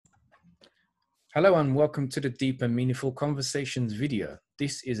Hello and welcome to the Deep and Meaningful Conversations video.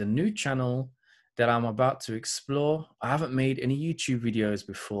 This is a new channel that I'm about to explore. I haven't made any YouTube videos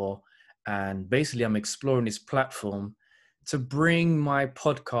before, and basically I'm exploring this platform to bring my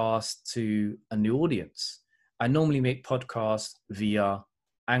podcast to a new audience. I normally make podcasts via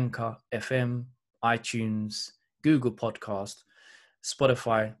Anchor FM, iTunes, Google Podcast,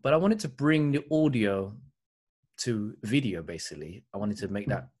 Spotify, but I wanted to bring the audio to video. Basically I wanted to make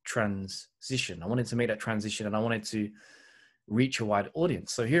that transition. And I wanted to reach a wide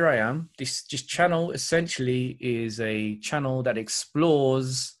audience. So here I am. This channel essentially is a channel that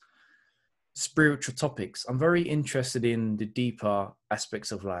explores spiritual topics. I'm very interested in the deeper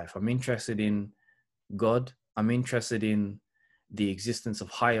aspects of life. I'm interested in God. I'm interested in the existence of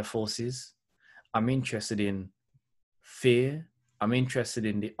higher forces. I'm interested in fear. I'm interested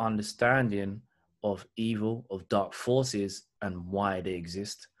in the understanding of evil, of dark forces, and why they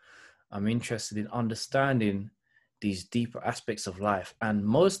exist. I'm interested in understanding these deeper aspects of life. And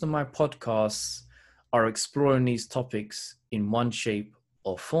most of my podcasts are exploring these topics in one shape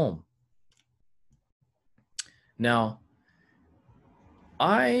or form. Now,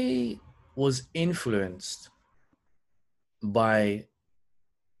 I was influenced by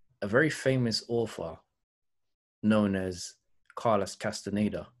a very famous author known as Carlos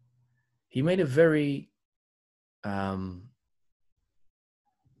Castaneda. He made a very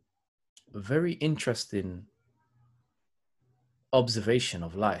interesting observation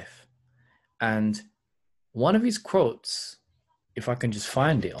of life. And one of his quotes, if I can just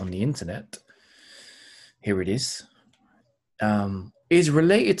find it on the internet, here it is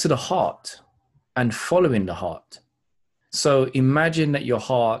related to the heart and following the heart. So imagine that your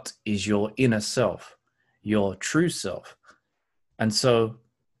heart is your inner self, your true self. And so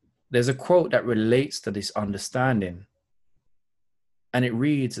there's a quote that relates to this understanding, and it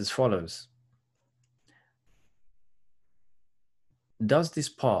reads as follows: does this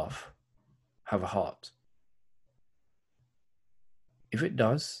path have a heart? If it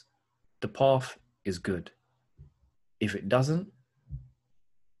does, the path is good. If it doesn't,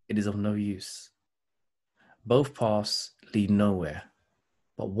 it is of no use. Both paths lead nowhere,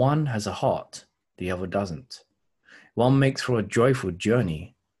 but one has a heart, the other doesn't. One makes for a joyful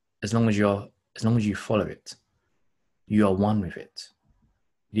journey as long as you follow it. You are one with it.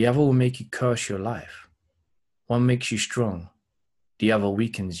 The other will make you curse your life. One makes you strong, the other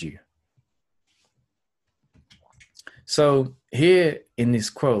weakens you. So here in this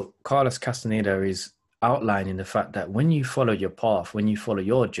quote, Carlos Castaneda is outlining the fact that when you follow your path, when you follow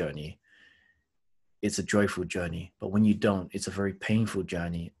your journey, it's a joyful journey. But when you don't, it's a very painful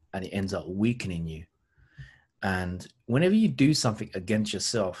journey, and it ends up weakening you. And whenever you do something against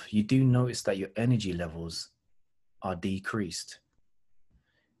yourself, you do notice that your energy levels are decreased.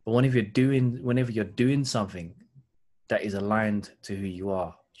 But whenever you're doing something that is aligned to who you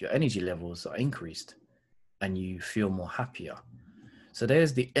are, your energy levels are increased and you feel more happier. So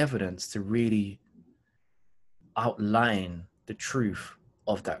there's the evidence to really outline the truth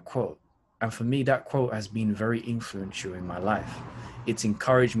of that quote. And for me, that quote has been very influential in my life. It's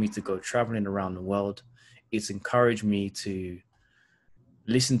encouraged me to go traveling around the world. It's encouraged me to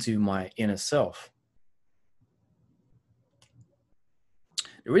listen to my inner self.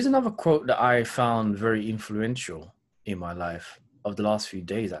 There is another quote that I found very influential in my life of the last few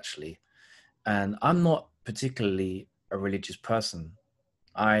days, actually. And I'm not particularly a religious person.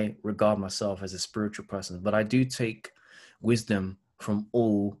 I regard myself as a spiritual person, but I do take wisdom from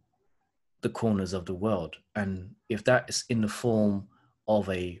all the corners of the world. And if that is in the form of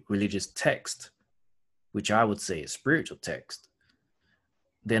a religious text, which I would say is spiritual text,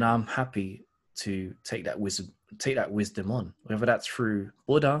 then I'm happy to take that wisdom on, whether that's through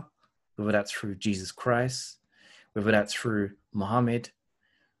Buddha, whether that's through Jesus Christ, whether that's through Muhammad.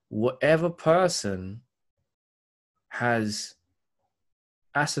 Whatever person has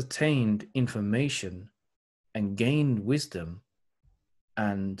ascertained information and gained wisdom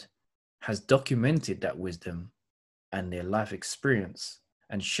and has documented that wisdom and their life experience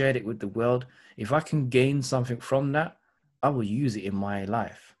and shared it with the world, if I can gain something from that, I will use it in my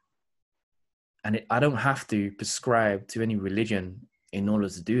life. And I don't have to prescribe to any religion in order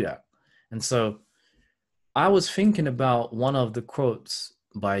to do that. And so I was thinking about one of the quotes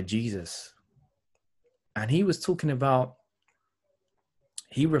by Jesus, and he was talking about,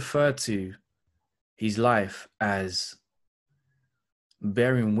 he referred to his life as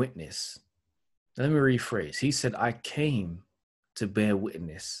bearing witness. Let me rephrase. He said, I came to bear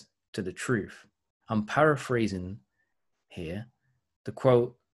witness to the truth. I'm paraphrasing here. The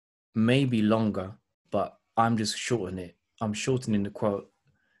quote may be longer, but I'm just shortening it. I'm shortening the quote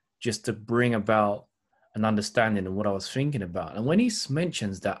just to bring about an understanding of what I was thinking about. And when he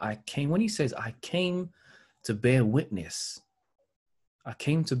mentions that when he says, I came to bear witness, I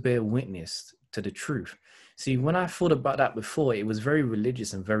came to bear witness to the truth. See, when I thought about that before, it was very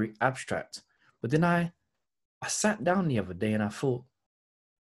religious and very abstract. But then I sat down the other day and I thought,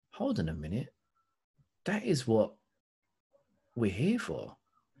 hold on a minute. That is what we're here for.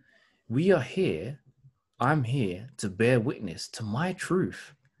 We are here. I'm here to bear witness to my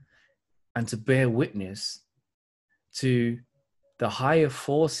truth and to bear witness to the higher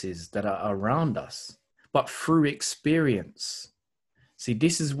forces that are around us, but through experience. See,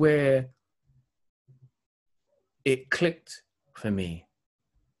 this is where it clicked for me,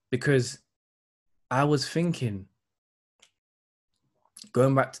 because I was thinking,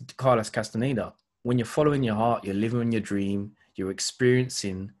 going back to Carlos Castaneda, when you're following your heart, you're living in your dream, you're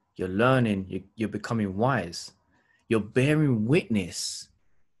experiencing, you're learning, you're becoming wise, you're bearing witness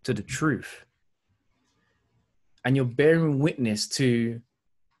to the truth. And you're bearing witness to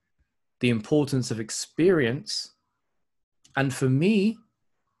the importance of experience. And for me,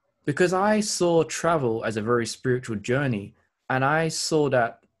 because I saw travel as a very spiritual journey, and I saw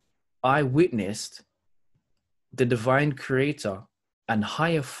that I witnessed the divine creator and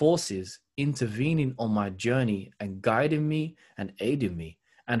higher forces intervening on my journey and guiding me and aiding me.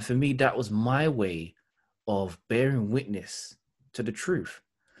 And for me, that was my way of bearing witness to the truth.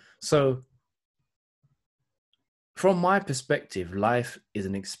 So from my perspective, life is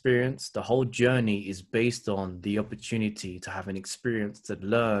an experience. The whole journey is based on the opportunity to have an experience, to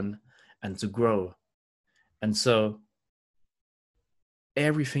learn and to grow. And so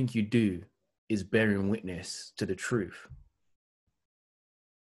everything you do is bearing witness to the truth.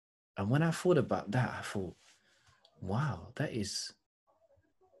 And when I thought about that, I thought, wow, that is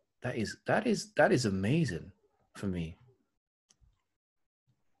amazing for me.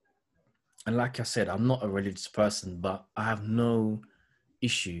 And like I said, I'm not a religious person, but I have no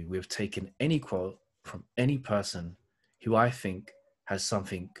issue with taking any quote from any person who I think has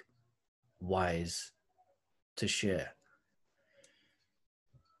something wise to share.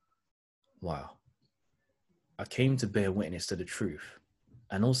 Wow. I came to bear witness to the truth.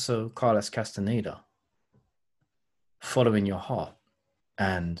 And also Carlos Castaneda, following your heart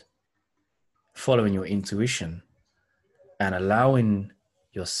and following your intuition and allowing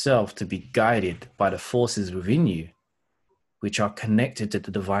yourself to be guided by the forces within you, which are connected to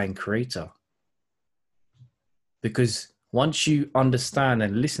the divine creator. Because once you understand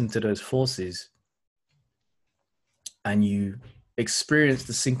and listen to those forces and you experience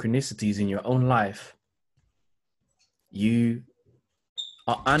the synchronicities in your own life, you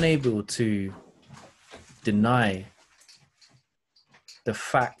are unable to deny the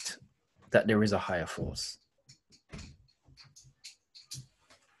fact that there is a higher force.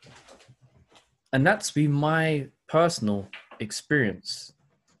 And that's been my personal experience,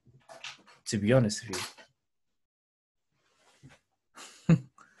 to be honest with you.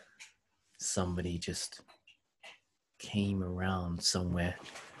 Somebody just came around somewhere.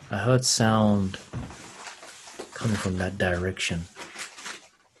 I heard sound coming from that direction.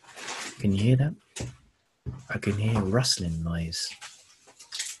 Can you hear that? I can hear a rustling noise.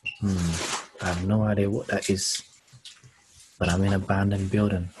 I have no idea what that is, but I'm in an abandoned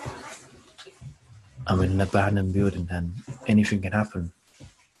building. I'm in an abandoned building and anything can happen.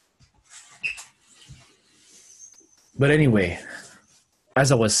 But anyway,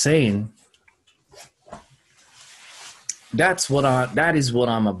 as I was saying, that is what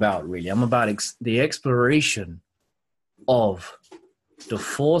I'm about, really. I'm about the exploration of the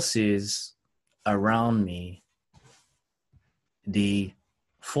forces around me, the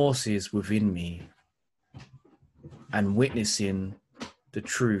forces within me, and witnessing the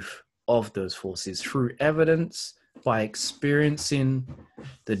truth of those forces through evidence, by experiencing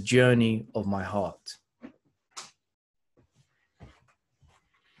the journey of my heart.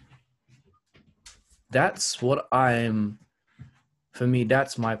 That's what for me,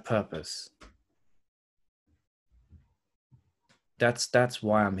 that's my purpose. That's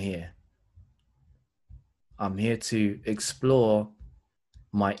why I'm here. I'm here to explore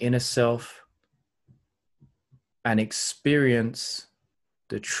my inner self and experience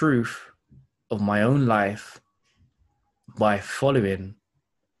the truth of my own life by following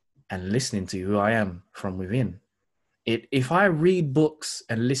and listening to who I am from within. If I read books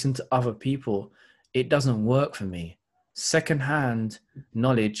and listen to other people, it doesn't work for me. Secondhand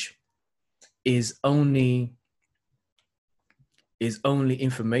knowledge is only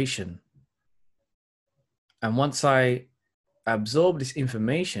information. And once I absorb this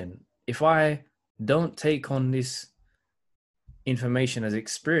information, if I don't take on this information as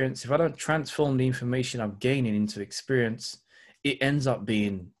experience, if I don't transform the information I'm gaining into experience, it ends up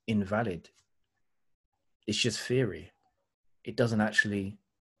being invalid. It's just theory. It doesn't actually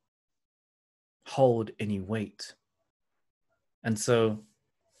hold any weight. And so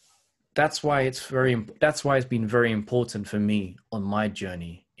that's why it's been very important for me on my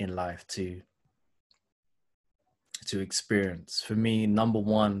journey in life to experience. For me, the number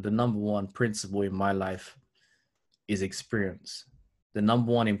one principle in my life is experience. The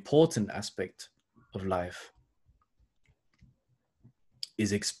number one important aspect of life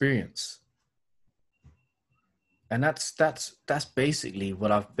is experience. And that's basically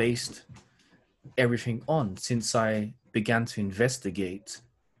what I've based everything on since I began to investigate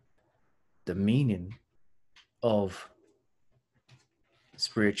the meaning of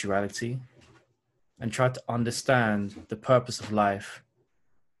spirituality and try to understand the purpose of life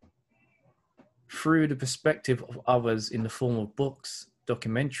through the perspective of others in the form of books,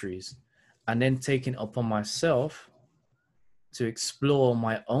 documentaries, and then taking it upon myself to explore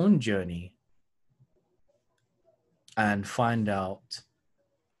my own journey and find out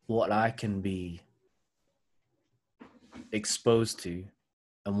what I can be exposed to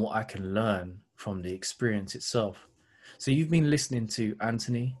and what I can learn from the experience itself. So you've been listening to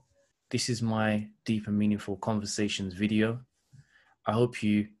Anthony. This is my Deep and Meaningful Conversations video. I hope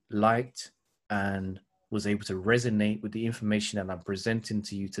you liked and was able to resonate with the information that I'm presenting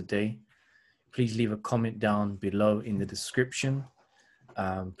to you today. Please leave a comment down below in the description.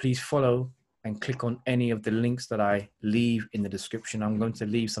 Please follow and click on any of the links that I leave in the description. I'm going to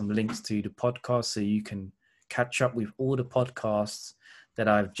leave some links to the podcast so you can catch up with all the podcasts that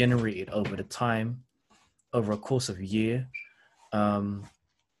I've generated over the time, over a course of a year.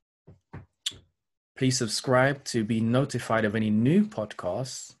 Please subscribe to be notified of any new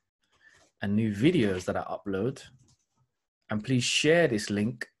podcasts and new videos that I upload. And please share this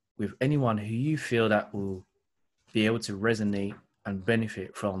link with anyone who you feel that will be able to resonate and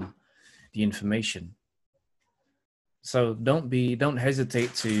benefit from the information. So don't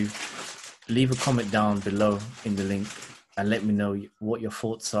hesitate to leave a comment down below in the link and let me know what your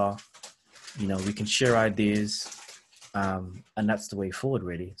thoughts are. You know, we can share ideas, and that's the way forward,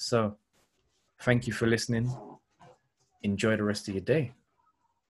 really. So thank you for listening. Enjoy the rest of your day.